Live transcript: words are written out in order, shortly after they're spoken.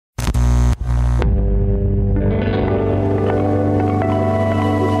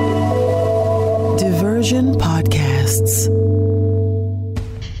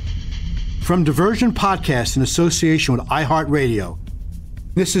From Diversion Podcast in association with iHeartRadio,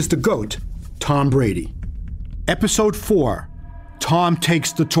 this is the GOAT, Tom Brady. Episode 4, Tom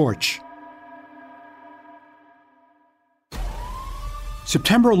Takes the Torch.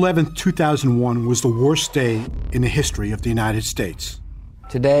 September 11th, 2001 was the worst day in the history of the United States.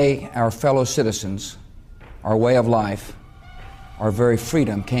 Today, our fellow citizens, our way of life, our very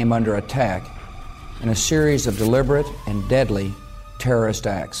freedom came under attack in a series of deliberate and deadly terrorist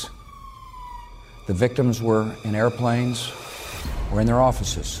acts. The victims were in airplanes or in their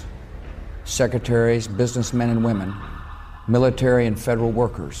offices. Secretaries, businessmen and women, military and federal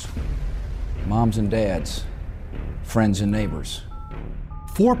workers, moms and dads, friends and neighbors.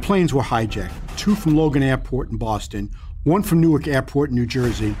 4 planes were hijacked, 2 from Logan Airport in Boston, 1 from Newark Airport in New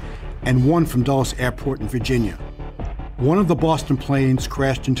Jersey, and 1 from Dulles Airport in Virginia. One of the Boston planes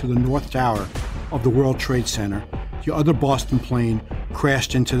crashed into the North Tower of the World Trade Center. The other Boston plane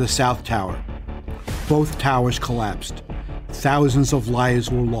crashed into the South Tower. Both towers collapsed. Thousands of lives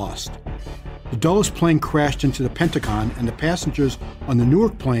were lost. The Dulles plane crashed into the Pentagon, and the passengers on the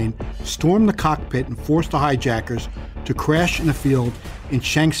Newark plane stormed the cockpit and forced the hijackers to crash in a field in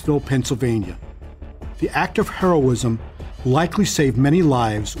Shanksville, Pennsylvania. The act of heroism likely saved many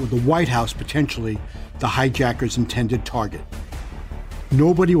lives, with the White House potentially the hijackers' intended target.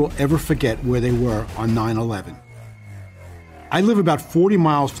 Nobody will ever forget where they were on 9/11. I live about 40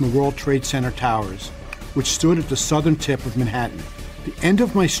 miles from the World Trade Center towers, which stood at the southern tip of Manhattan. The end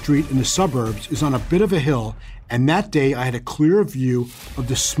of my street in the suburbs is on a bit of a hill, and that day I had a clear view of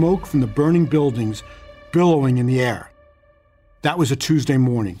the smoke from the burning buildings billowing in the air. That was a Tuesday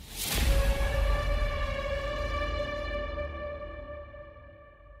morning.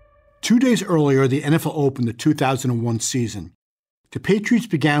 Two days earlier, the NFL opened the 2001 season. The Patriots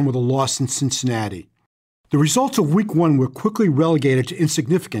began with a loss in Cincinnati. The results of Week 1 were quickly relegated to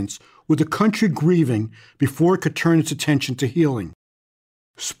insignificance, with the country grieving before it could turn its attention to healing.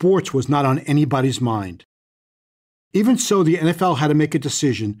 Sports was not on anybody's mind. Even so, the NFL had to make a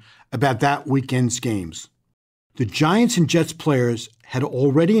decision about that weekend's games. The Giants and Jets players had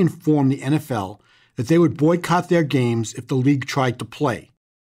already informed the NFL that they would boycott their games if the league tried to play.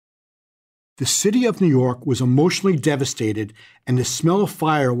 The city of New York was emotionally devastated, and the smell of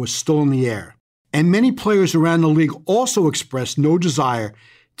fire was still in the air. And many players around the league also expressed no desire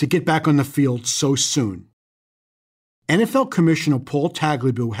to get back on the field so soon. NFL Commissioner Paul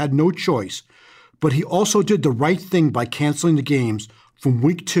Tagliabue had no choice, but he also did the right thing by canceling the games from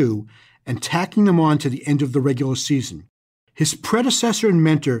Week 2 and tacking them on to the end of the regular season. His predecessor and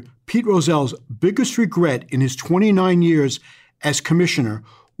mentor, Pete Rozelle's biggest regret in his 29 years as commissioner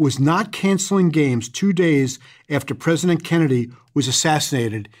was not canceling games 2 days after President Kennedy was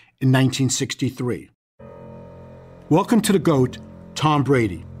assassinated in 1963. Welcome to the GOAT, Tom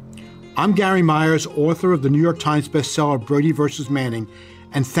Brady. I'm Gary Myers, author of the New York Times bestseller Brady vs. Manning,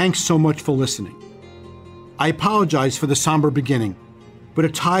 and thanks so much for listening. I apologize for the somber beginning, but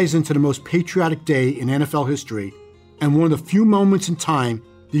it ties into the most patriotic day in NFL history and one of the few moments in time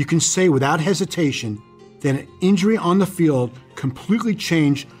that you can say without hesitation that an injury on the field completely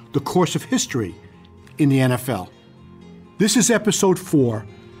changed the course of history in the NFL. This is episode 4,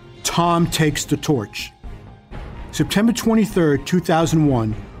 Tom Takes the Torch. September 23rd,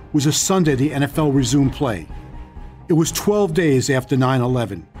 2001 was a Sunday the NFL resumed play. It was 12 days after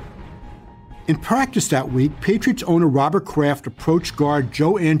 9/11. In practice that week, Patriots owner Robert Kraft approached guard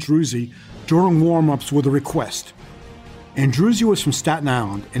Joe Andruzzi during warm-ups with a request. Andruzzi was from Staten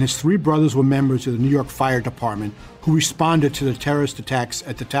Island, and his 3 brothers were members of the New York Fire Department who responded to the terrorist attacks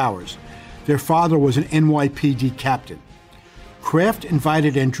at the towers. Their father was an NYPD captain. Kraft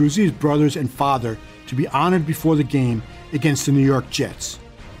invited Andruzzi's brothers and father to be honored before the game against the New York Jets.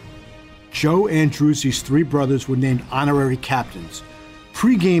 Joe Andruzzi's 3 brothers were named honorary captains.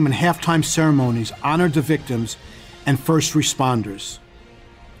 Pre-game and halftime ceremonies honored the victims and first responders.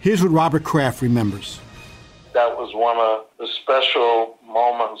 Here's what Robert Kraft remembers. That was one of the special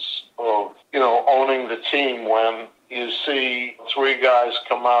moments of, owning the team when you see 3 guys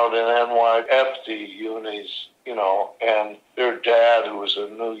come out in NYPD unis, and their dad, who was a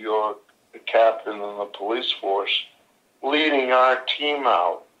New York captain in the police force, leading our team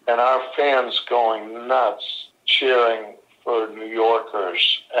out, and our fans going nuts, cheering for New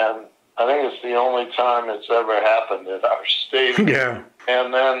Yorkers. And I think it's the only time it's ever happened at our stadium. Yeah.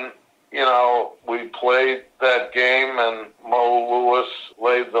 And then, we played that game, and Mo Lewis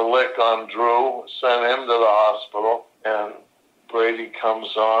laid the lick on Drew, sent him to the hospital, and Brady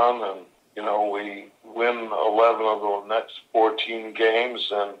comes on, and, we win 11 of the next 14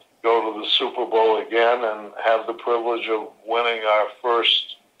 games and go to the Super Bowl again and have the privilege of winning our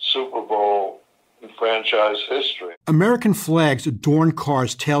first Super Bowl in franchise history. American flags adorned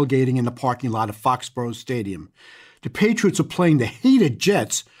cars tailgating in the parking lot of Foxborough Stadium. The Patriots are playing the hated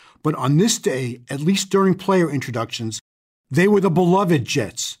Jets, but on this day, at least during player introductions, they were the beloved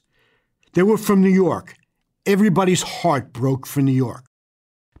Jets. They were from New York. Everybody's heart broke for New York.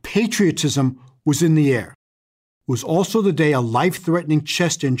 Patriotism was in the air. It was also the day a life-threatening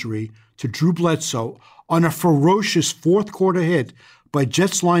chest injury to Drew Bledsoe on a ferocious fourth-quarter hit by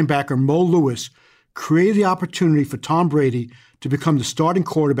Jets linebacker Mo Lewis created the opportunity for Tom Brady to become the starting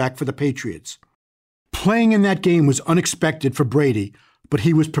quarterback for the Patriots. Playing in that game was unexpected for Brady, but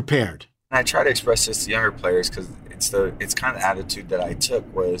he was prepared. I try to express this to younger players because it's kind of attitude that I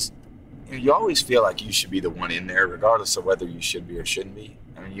took was, you always feel like you should be the one in there, regardless of whether you should be or shouldn't be.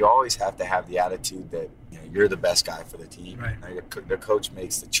 I mean, you always have to have the attitude that you're the best guy for the team. Right. The coach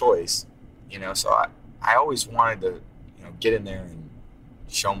makes the choice. So I always wanted to get in there and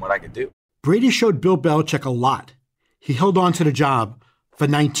show him what I could do. Brady showed Bill Belichick a lot. He held on to the job for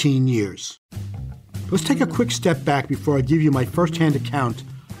 19 years. Let's take a quick step back before I give you my first-hand account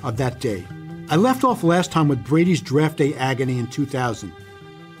of that day. I left off last time with Brady's draft day agony in 2000.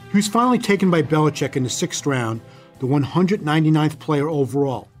 He was finally taken by Belichick in the 6th round, the 199th player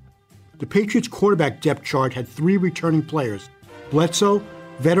overall. The Patriots' quarterback depth chart had 3 returning players: Bledsoe,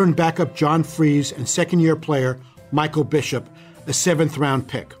 veteran backup John Freese, and second-year player Michael Bishop, a 7th-round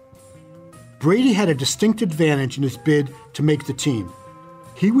pick. Brady had a distinct advantage in his bid to make the team.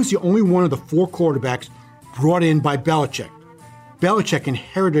 He was the only one of the 4 quarterbacks brought in by Belichick. Belichick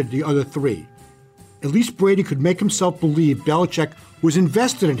inherited the other 3. At least Brady could make himself believe Belichick was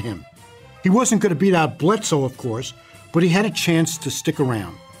invested in him. He wasn't going to beat out Bledsoe, of course, but he had a chance to stick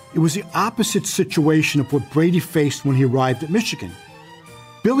around. It was the opposite situation of what Brady faced when he arrived at Michigan.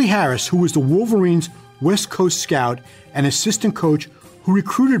 Billy Harris, who was the Wolverines' West Coast scout and assistant coach who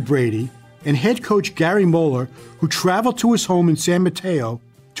recruited Brady, and head coach Gary Moeller, who traveled to his home in San Mateo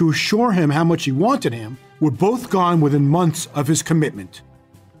to assure him how much he wanted him, were both gone within months of his commitment.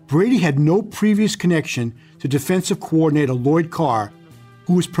 Brady had no previous connection to defensive coordinator Lloyd Carr,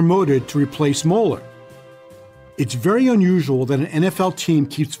 who was promoted to replace Moeller. It's very unusual that an NFL team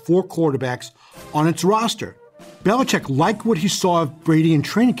keeps 4 quarterbacks on its roster. Belichick liked what he saw of Brady in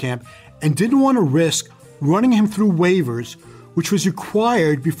training camp and didn't want to risk running him through waivers, which was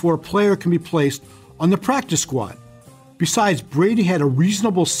required before a player can be placed on the practice squad. Besides, Brady had a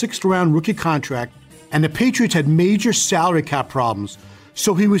reasonable 6th-round rookie contract, and the Patriots had major salary cap problems,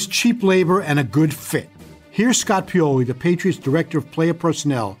 so he was cheap labor and a good fit. Here's Scott Pioli, the Patriots' director of player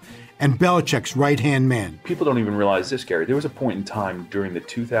personnel and Belichick's right-hand man. People don't even realize this, Gary. There was a point in time during the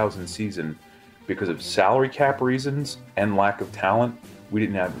 2000 season, because of salary cap reasons and lack of talent, we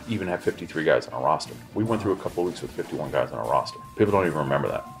didn't even have 53 guys on our roster. We went through a couple of weeks with 51 guys on our roster. People don't even remember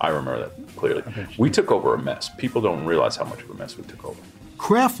that. I remember that clearly. We took over a mess. People don't realize how much of a mess we took over.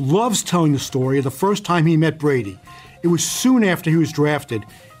 Kraft loves telling the story of the first time he met Brady. It was soon after he was drafted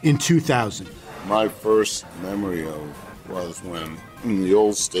in 2000. My first memory of was when in the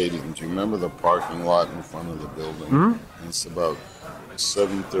old stadium. Do you remember the parking lot in front of the building? Mm-hmm. It's about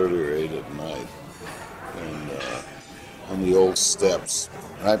 7:30 or 8 at night. And on the old steps.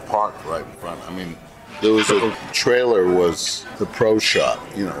 And I parked right in front. I mean, there was a trailer, was the pro shop.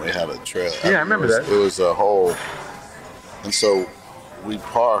 We had a trailer. Yeah, I remember that. It was a whole, and so we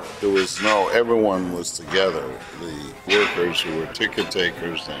parked. Everyone was together. The workers who were ticket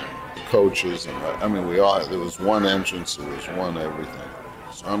takers and the coaches. And there was one entrance, there was one everything.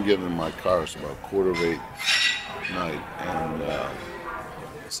 So I'm getting in my car, it's about 7:45 at night. And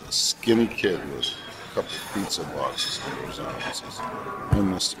it's a skinny kid with a couple of pizza boxes under his arm. He says,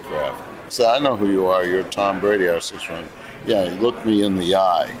 "I'm Mr. Kraft." I said, "I know who you are. You're Tom Brady, our 6th-round." Yeah, he looked me in the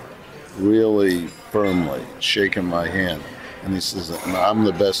eye, really firmly, shaking my hand. And he says, "I'm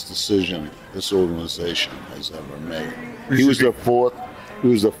the best decision this organization has ever made." He was the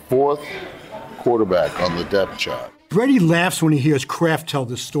fourth quarterback on the depth chart. Brady laughs when he hears Kraft tell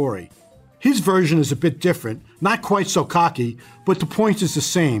this story. His version is a bit different, not quite so cocky, but the point is the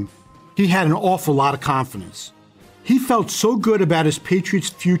same. He had an awful lot of confidence. He felt so good about his Patriots'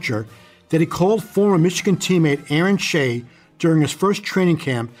 future that he called former Michigan teammate Aaron Shea during his first training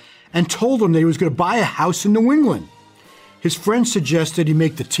camp and told him that he was going to buy a house in New England. His friend suggested he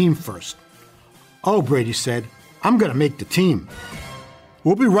make the team first. "Oh," Brady said, "I'm going to make the team."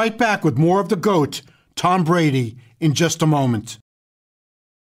 We'll be right back with more of the GOAT, Tom Brady, in just a moment.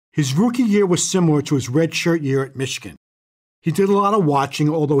 His rookie year was similar to his redshirt year at Michigan. He did a lot of watching,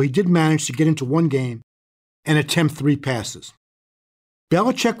 although he did manage to get into one game and attempt 3 passes.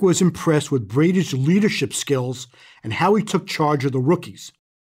 Belichick was impressed with Brady's leadership skills and how he took charge of the rookies.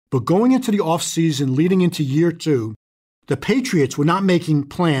 But going into the offseason leading into year 2, the Patriots were not making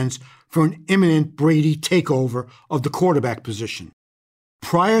plans for an imminent Brady takeover of the quarterback position.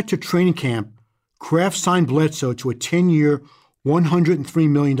 Prior to training camp, Kraft signed Bledsoe to a 10-year, $103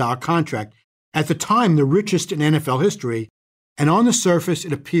 million contract, at the time the richest in NFL history, and on the surface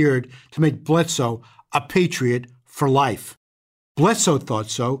it appeared to make Bledsoe a Patriot for life. Bledsoe thought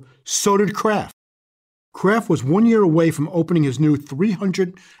so did Kraft. Kraft was 1 year away from opening his new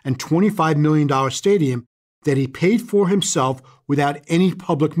 $325 million stadium that he paid for himself without any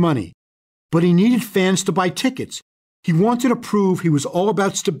public money. But he needed fans to buy tickets. He wanted to prove he was all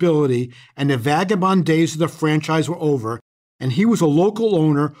about stability and the vagabond days of the franchise were over, and he was a local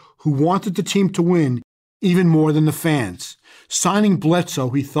owner who wanted the team to win even more than the fans. Signing Bledsoe,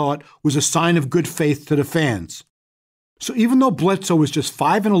 he thought, was a sign of good faith to the fans. So even though Bledsoe was just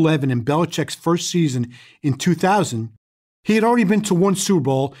 5-11 in Belichick's first season in 2000, he had already been to one Super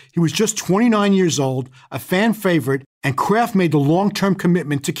Bowl, he was just 29 years old, a fan favorite, and Kraft made the long-term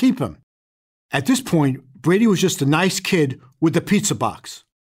commitment to keep him. At this point, Brady was just a nice kid with the pizza box.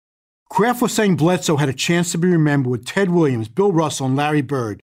 Kraft was saying Bledsoe had a chance to be remembered with Ted Williams, Bill Russell, and Larry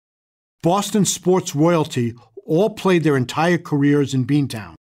Bird. Boston sports royalty all played their entire careers in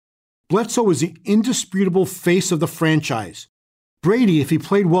Beantown. Bledsoe was the indisputable face of the franchise. Brady, if he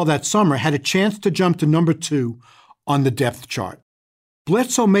played well that summer, had a chance to jump to number 2 on the depth chart.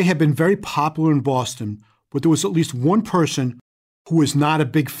 Bledsoe may have been very popular in Boston, but there was at least one person who was not a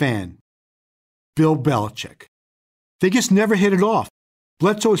big fan: Bill Belichick. They just never hit it off.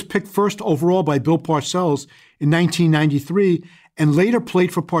 Bledsoe was picked first overall by Bill Parcells in 1993 and later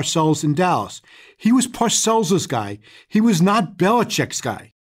played for Parcells in Dallas. He was Parcells' guy. He was not Belichick's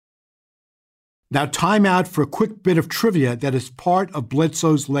guy. Now time out for a quick bit of trivia that is part of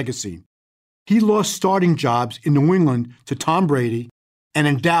Bledsoe's legacy. He lost starting jobs in New England to Tom Brady and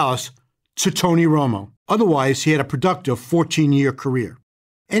in Dallas to Tony Romo. Otherwise, he had a productive 14-year career.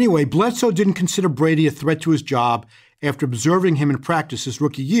 Anyway, Bledsoe didn't consider Brady a threat to his job after observing him in practice his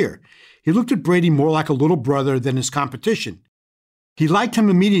rookie year. He looked at Brady more like a little brother than his competition. He liked him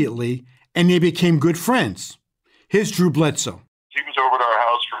immediately, and they became good friends. Here's Drew Bledsoe. He was over at our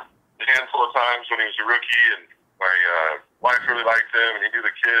house for a handful of times when he was a rookie, and my wife really liked him, and he knew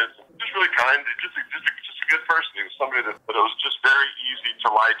the kids. Just really kind, just a good person. He was somebody that it was just very easy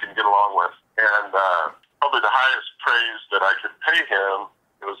to like and get along with. And probably the highest praise that I could pay him,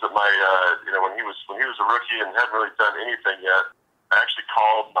 it was that my, when he was a rookie and hadn't really done anything yet, I actually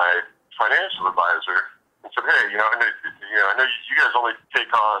called my financial advisor and said, hey, I know you guys only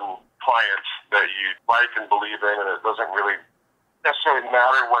take on clients that you like and believe in, and it doesn't really necessarily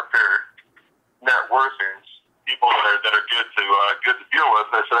matter what their net worth is. People that are good to deal with.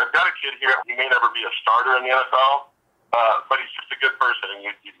 I said, I've got a kid here. He may never be a starter in the NFL, but he's just a good person, and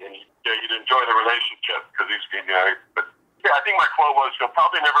you'd enjoy the relationship because he's, But yeah, I think my quote was, he'll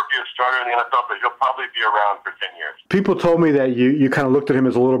probably never be a starter in the NFL, but he'll probably be around for 10 years. People told me that you kind of looked at him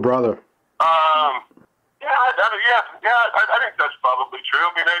as a little brother. I think that's probably true.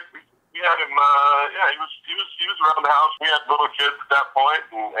 I mean, we had him. He was around the house. We had little kids at that point,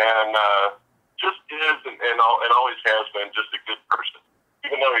 and just is and always has been just a good person.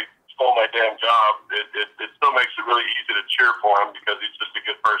 Even though he stole my damn job, it still makes it really easy to cheer for him because he's just a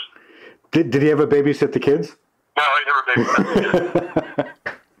good person. Did he ever babysit the kids? No, he never babysat the kids.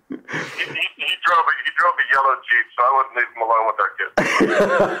 he drove a yellow Jeep, so I wouldn't leave him alone with our kids.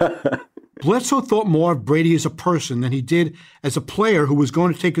 Bledsoe thought more of Brady as a person than he did as a player who was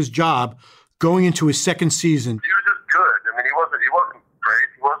going to take his job going into his second season. He was just good. I mean, he wasn't great.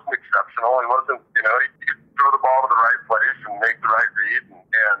 He wasn't exceptional. He wasn't, he could throw the ball to the right place and make the right read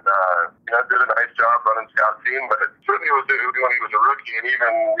and did a nice job running scout team. But certainly when he was a rookie and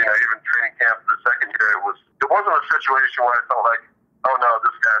even training camp for the second year, it wasn't a situation where I felt like, oh no,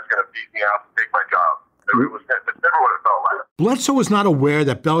 this guy's going to beat me out and take my job. It's never what it felt like. Bledsoe was not aware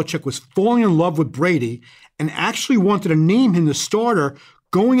that Belichick was falling in love with Brady and actually wanted to name him the starter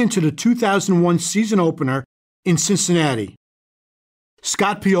going into the 2001 season opener in Cincinnati.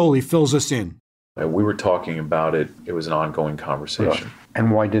 Scott Pioli fills us in. We were talking about it. It was an ongoing conversation.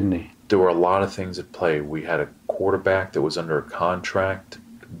 And why didn't he? There were a lot of things at play. We had a quarterback that was under a contract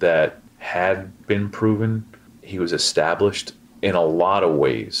that had been proven. He was established in a lot of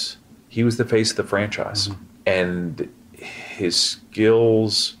ways. He was the face of the franchise. Mm-hmm. And his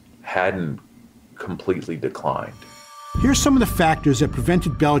skills hadn't completely declined. Here's some of the factors that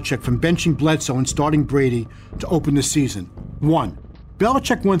prevented Belichick from benching Bledsoe and starting Brady to open the season. 1.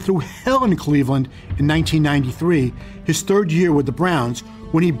 Belichick went through hell in Cleveland in 1993, his third year with the Browns,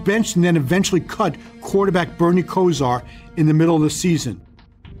 when he benched and then eventually cut quarterback Bernie Kosar in the middle of the season.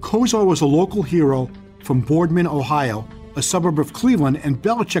 Kozar was a local hero from Boardman, Ohio, a suburb of Cleveland, and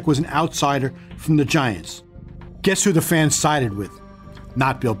Belichick was an outsider from the Giants. Guess who the fans sided with?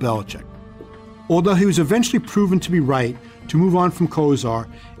 Not Bill Belichick. Although he was eventually proven to be right to move on from Kozar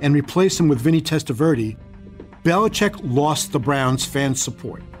and replace him with Vinny Testaverde, Belichick lost the Browns' fan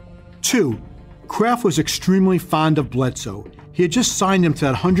support. 2. Kraft was extremely fond of Bledsoe. He had just signed him to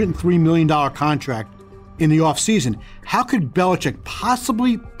that $103 million contract in the offseason. How could Belichick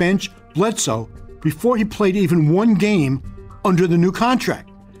possibly bench Bledsoe before he played even one game under the new contract?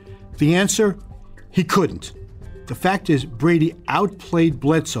 The answer, he couldn't. The fact is, Brady outplayed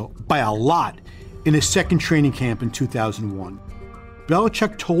Bledsoe by a lot in his second training camp in 2001.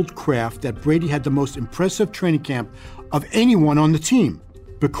 Belichick told Kraft that Brady had the most impressive training camp of anyone on the team.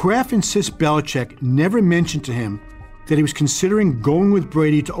 But Kraft insists Belichick never mentioned to him that he was considering going with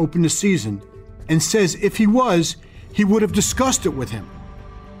Brady to open the season, and says if he was, he would have discussed it with him.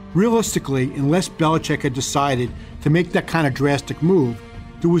 Realistically, unless Belichick had decided to make that kind of drastic move,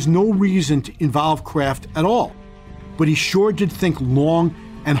 there was no reason to involve Kraft at all. But he sure did think long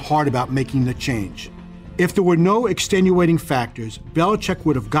and hard about making the change. If there were no extenuating factors, Belichick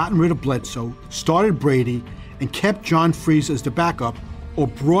would have gotten rid of Bledsoe, started Brady, and kept John Freese as the backup, or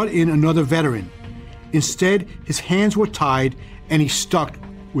brought in another veteran. Instead, his hands were tied and he stuck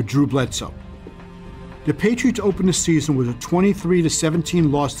with Drew Bledsoe. The Patriots opened the season with a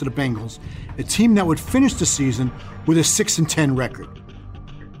 23-17 loss to the Bengals, a team that would finish the season with a 6-10 record.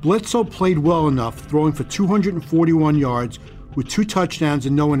 Bledsoe played well enough, throwing for 241 yards with 2 touchdowns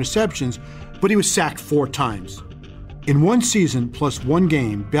and no interceptions, but he was sacked 4 times. In one season plus one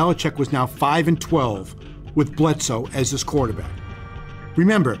game, Belichick was now 5-12 with Bledsoe as his quarterback.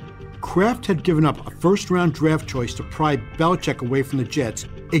 Remember, Kraft had given up a first-round draft choice to pry Belichick away from the Jets,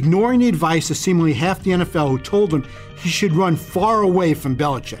 ignoring the advice of seemingly half the NFL who told him he should run far away from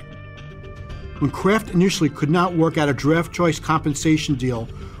Belichick. When Kraft initially could not work out a draft choice compensation deal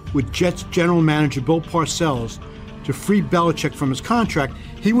with Jets general manager Bill Parcells to free Belichick from his contract,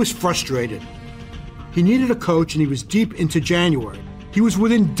 he was frustrated. He needed a coach, and he was deep into January. He was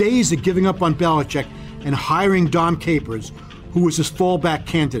within days of giving up on Belichick and hiring Dom Capers, who was his fallback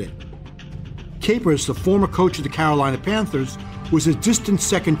candidate. Capers, the former coach of the Carolina Panthers, was a distant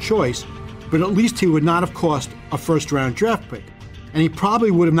second choice, but at least he would not have cost a first-round draft pick, and he probably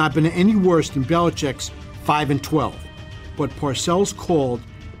would have not been any worse than Belichick's 5-12. But Parcells called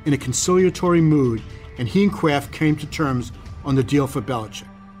in a conciliatory mood, and he and Kraft came to terms on the deal for Belichick.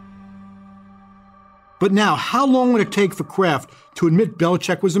 But now, how long would it take for Kraft to admit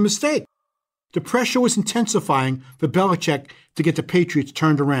Belichick was a mistake? The pressure was intensifying for Belichick to get the Patriots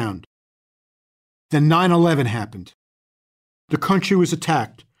turned around. Then 9/11 happened. The country was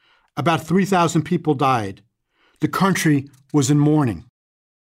attacked. About 3,000 people died. The country was in mourning.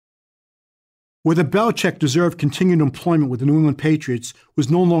 Whether Belichick deserved continued employment with the New England Patriots was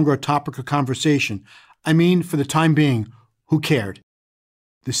no longer a topic of conversation. I mean, for the time being, who cared?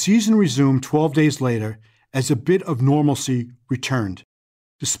 The season resumed 12 days later as a bit of normalcy returned.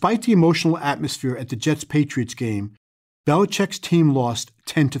 Despite the emotional atmosphere at the Jets-Patriots game, Belichick's team lost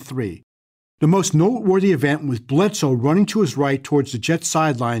 10-3. The most noteworthy event was Bledsoe running to his right towards the Jets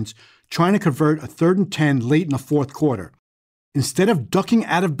sidelines, trying to convert a 3rd and 10 late in the fourth quarter. Instead of ducking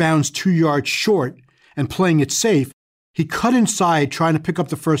out of bounds 2 yards short and playing it safe, he cut inside trying to pick up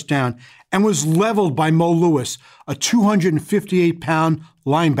the first down and was leveled by Mo Lewis, a 258-pound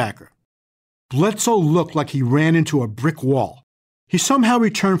linebacker. Bledsoe looked like he ran into a brick wall. He somehow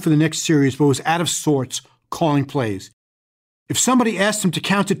returned for the next series but was out of sorts calling plays. If somebody asked him to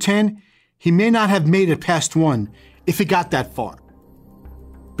count to 10, he may not have made it past 1 if he got that far.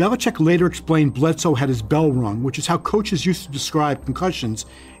 Belichick later explained Bledsoe had his bell rung, which is how coaches used to describe concussions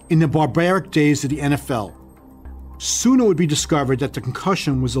in the barbaric days of the NFL. Soon it would be discovered that the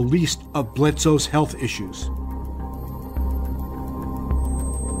concussion was the least of Bledsoe's health issues.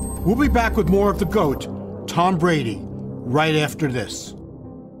 We'll be back with more of the GOAT, Tom Brady, right after this.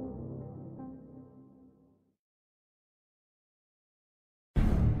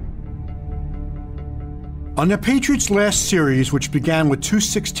 On the Patriots' last series, which began with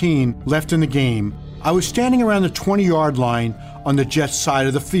 2:16 left in the game, I was standing around the 20-yard line on the Jets' side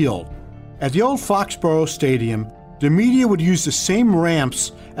of the field. At the old Foxborough Stadium, the media would use the same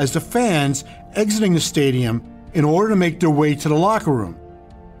ramps as the fans exiting the stadium in order to make their way to the locker room.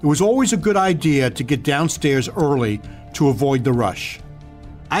 It was always a good idea to get downstairs early to avoid the rush.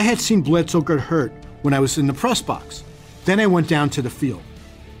 I had seen Bledsoe get hurt when I was in the press box. Then I went down to the field.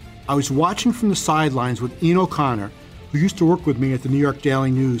 I was watching from the sidelines with Ian O'Connor, who used to work with me at the New York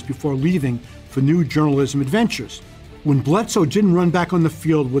Daily News before leaving for new journalism adventures. When Bledsoe didn't run back on the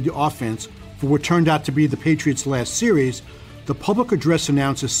field with the offense for what turned out to be the Patriots' last series, the public address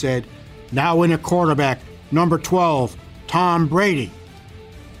announcer said, "Now in at quarterback, number 12, Tom Brady."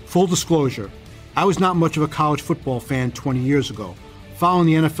 Full disclosure, I was not much of a college football fan 20 years ago. Following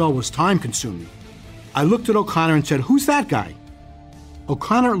the NFL was time-consuming. I looked at O'Connor and said, "Who's that guy?"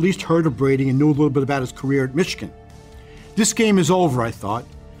 O'Connor at least heard of Brady and knew a little bit about his career at Michigan. This game is over, I thought.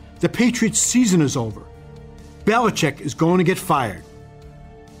 The Patriots' season is over. Belichick is going to get fired.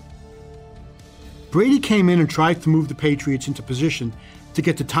 Brady came in and tried to move the Patriots into position to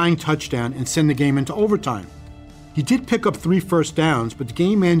get the tying touchdown and send the game into overtime. He did pick up 3 first downs, but the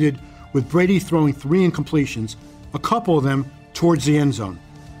game ended with Brady throwing 3 incompletions, a couple of them towards the end zone.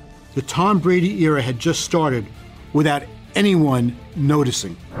 The Tom Brady era had just started without anyone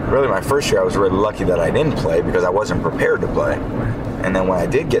noticing. Really, my first year, I was really lucky that I didn't play because I wasn't prepared to play. And then when I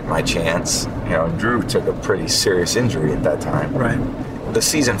did get my chance, Drew took a pretty serious injury at that time. Right. The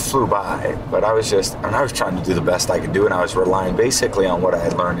season flew by, but I was trying to do the best I could do, and I was relying basically on what I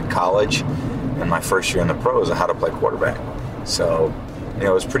had learned in college and my first year in the pros on how to play quarterback. So, it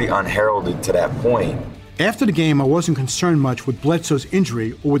was pretty unheralded to that point. After the game, I wasn't concerned much with Bledsoe's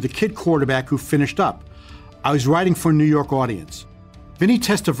injury or with the kid quarterback who finished up. I was writing for a New York audience. Vinny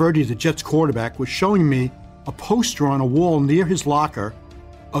Testaverde, the Jets quarterback, was showing me a poster on a wall near his locker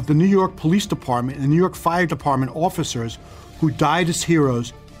of the New York Police Department and the New York Fire Department officers who died as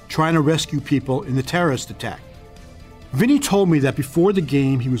heroes trying to rescue people in the terrorist attack. Vinny told me that before the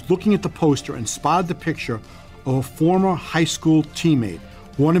game, he was looking at the poster and spotted the picture of a former high school teammate,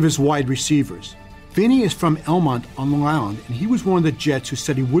 one of his wide receivers. Vinny is from Elmont on Long Island, and he was one of the Jets who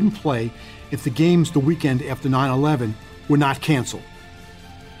said he wouldn't play if the games the weekend after 9/11 were not canceled.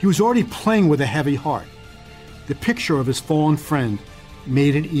 He was already playing with a heavy heart. The picture of his fallen friend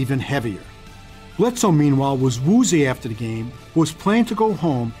made it even heavier. Bledsoe, meanwhile, was woozy after the game, was planning to go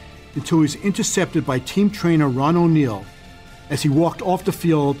home until he was intercepted by team trainer Ron O'Neill as he walked off the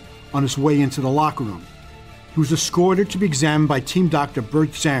field on his way into the locker room. He was escorted to be examined by team doctor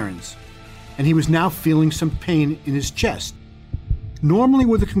Bert Zarens, and he was now feeling some pain in his chest. Normally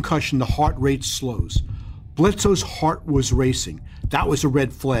with a concussion, the heart rate slows. Bledsoe's heart was racing. That was a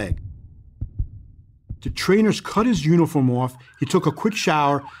red flag. The trainers cut his uniform off, he took a quick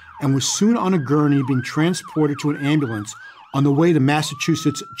shower, and was soon on a gurney being transported to an ambulance on the way to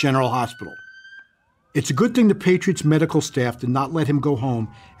Massachusetts General Hospital. It's a good thing the Patriots medical staff did not let him go home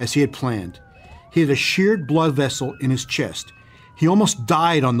as he had planned. He had a sheared blood vessel in his chest. He almost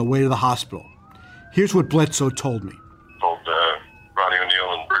died on the way to the hospital. Here's what Bledsoe told me. Told Ronnie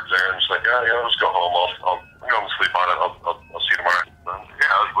O'Neill and Bert Zarens, like, let's go home. I'll go home and sleep on it. I'll see you tomorrow. I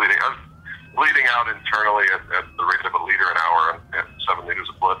was bleeding out internally at the rate of a liter an hour and 7 liters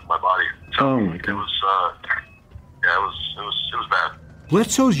of blood in my body. So oh my God. It was bad.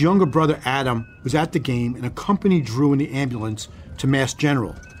 Bledsoe's younger brother Adam was at the game and accompanied Drew in the ambulance to Mass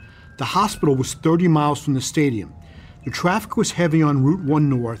General. The hospital was 30 miles from the stadium. The traffic was heavy on Route 1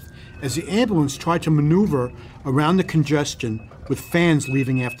 North as the ambulance tried to maneuver around the congestion with fans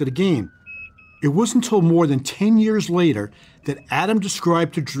leaving after the game. It wasn't until more than 10 years later that Adam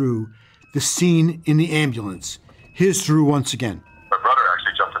described to Drew the scene in the ambulance. Here's Drew once again. My brother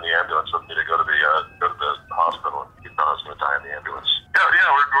actually jumped in the ambulance with me to go to the hospital. He thought I was going to die in the ambulance. Yeah,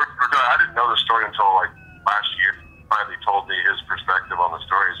 we're done. I didn't know the story until last year. He finally told me his perspective on the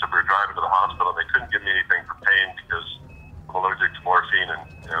story. So we were driving to the hospital. They couldn't give me anything for pain because I'm allergic to morphine and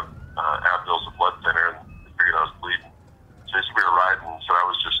Advil's a blood thinner, and they figured I was bleeding. So we were riding, so I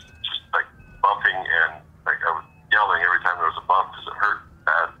was just bumping and I was yelling every time there was a bump because it hurt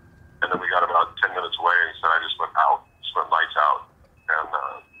bad. And then we got about 10 minutes away, and he said I just went out, just went lights out, and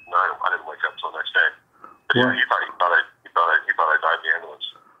I didn't wake up until the next day. But yeah, he thought I died in the ambulance.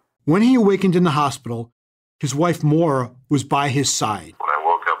 When he awakened in the hospital, his wife Maura was by his side. When I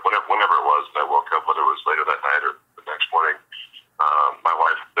woke up, whenever it was, I woke up, whether it was later that night or the next morning, my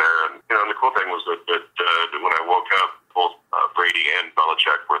wife was there, and the cool thing was that when I woke up, both Brady and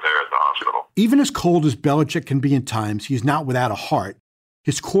Belichick were there at the hospital. Even as cold as Belichick can be in times, he is not without a heart.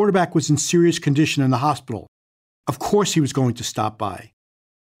 His quarterback was in serious condition in the hospital. Of course he was going to stop by.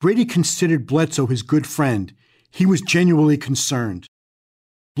 Brady considered Bledsoe his good friend. He was genuinely concerned.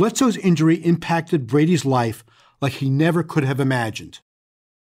 Bledsoe's injury impacted Brady's life like he never could have imagined.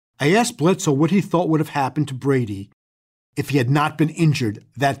 I asked Bledsoe what he thought would have happened to Brady if he had not been injured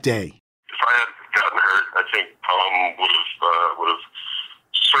that day. If I had gotten hurt, I think Tom would have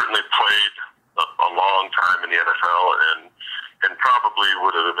certainly played a long time in the NFL and probably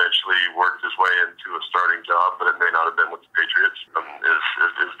would have eventually worked his way into a starting job, but it may not have been with the Patriots,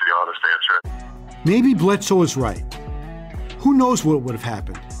 is the honest answer. Maybe Bledsoe is right. Who knows what would have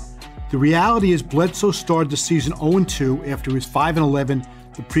happened? The reality is Bledsoe started the season 0-2 after his 5-11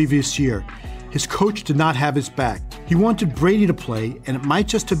 the previous year. His coach did not have his back. He wanted Brady to play, and it might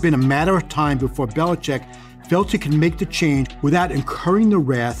just have been a matter of time before Belichick felt he could make the change without incurring the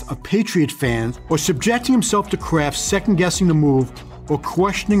wrath of Patriot fans or subjecting himself to Kraft second-guessing the move or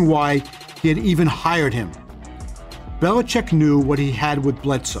questioning why he had even hired him. Belichick knew what he had with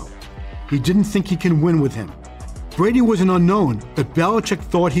Bledsoe. He didn't think he can win with him. Brady was an unknown, but Belichick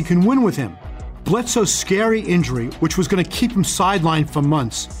thought he can win with him. Bledsoe's scary injury, which was going to keep him sidelined for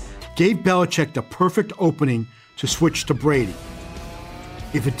months, gave Belichick the perfect opening to switch to Brady.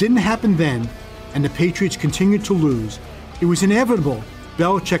 If it didn't happen then, and the Patriots continued to lose, it was inevitable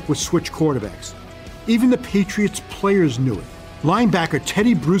Belichick would switch quarterbacks. Even the Patriots players knew it. Linebacker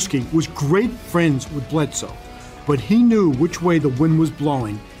Teddy Bruschi was great friends with Bledsoe, but he knew which way the wind was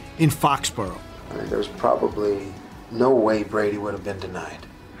blowing in Foxborough. I mean, there's probably no way Brady would have been denied.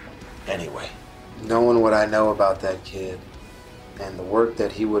 Anyway, knowing what I know about that kid and the work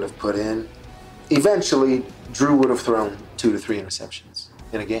that he would have put in, eventually Drew would have thrown 2 to 3 interceptions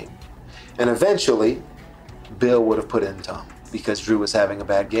in a game. And eventually, Bill would have put in Tom because Drew was having a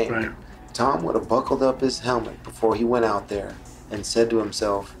bad game. Right. Tom would have buckled up his helmet before he went out there and said to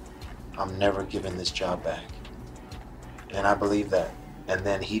himself, I'm never giving this job back. And I believe that. And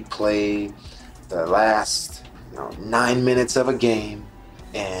then he'd play the last 9 minutes of a game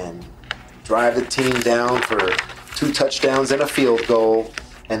and drive the team down for 2 touchdowns and a field goal.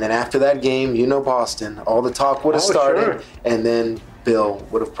 And then after that game, Boston, all the talk would have started. Sure. And then Bill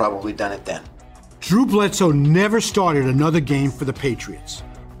would have probably done it then. Drew Bledsoe never started another game for the Patriots.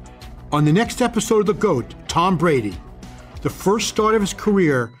 On the next episode of The GOAT, Tom Brady, the first start of his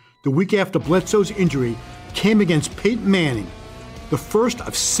career, the week after Bledsoe's injury, came against Peyton Manning, the first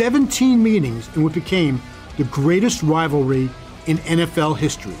of 17 meetings in what became the greatest rivalry in NFL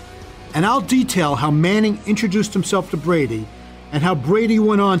history. And I'll detail how Manning introduced himself to Brady and how Brady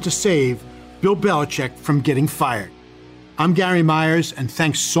went on to save Bill Belichick from getting fired. I'm Gary Myers, and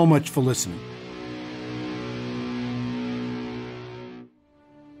thanks so much for listening.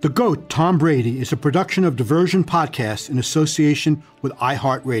 The GOAT, Tom Brady, is a production of Diversion Podcast in association with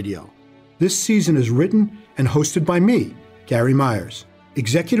iHeartRadio. This season is written and hosted by me, Gary Myers.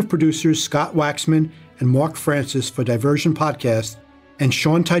 Executive producers Scott Waxman and Mark Francis for Diversion Podcast and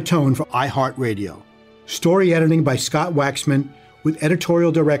Sean Titone for iHeartRadio. Story editing by Scott Waxman with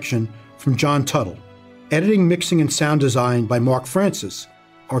editorial direction from John Tuttle. Editing, mixing, and sound design by Mark Francis.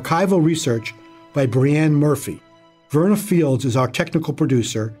 Archival research by Brianne Murphy. Verna Fields is our technical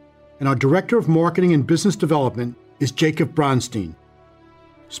producer, and our Director of Marketing and Business Development is Jacob Bronstein.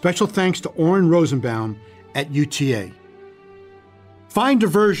 Special thanks to Oren Rosenbaum at UTA. Find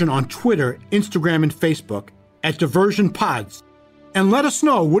Diversion on Twitter, Instagram, and Facebook at Diversion Pods. And let us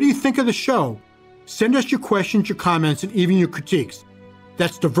know, what do you think of the show? Send us your questions, your comments, and even your critiques.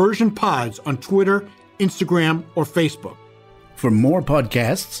 That's Diversion Pods on Twitter, Instagram, or Facebook. For more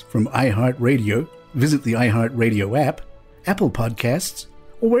podcasts from iHeartRadio, visit the iHeartRadio app, Apple Podcasts,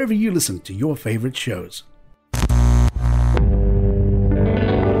 or wherever you listen to your favorite shows.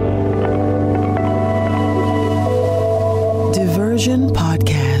 Diversion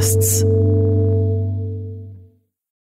Podcasts.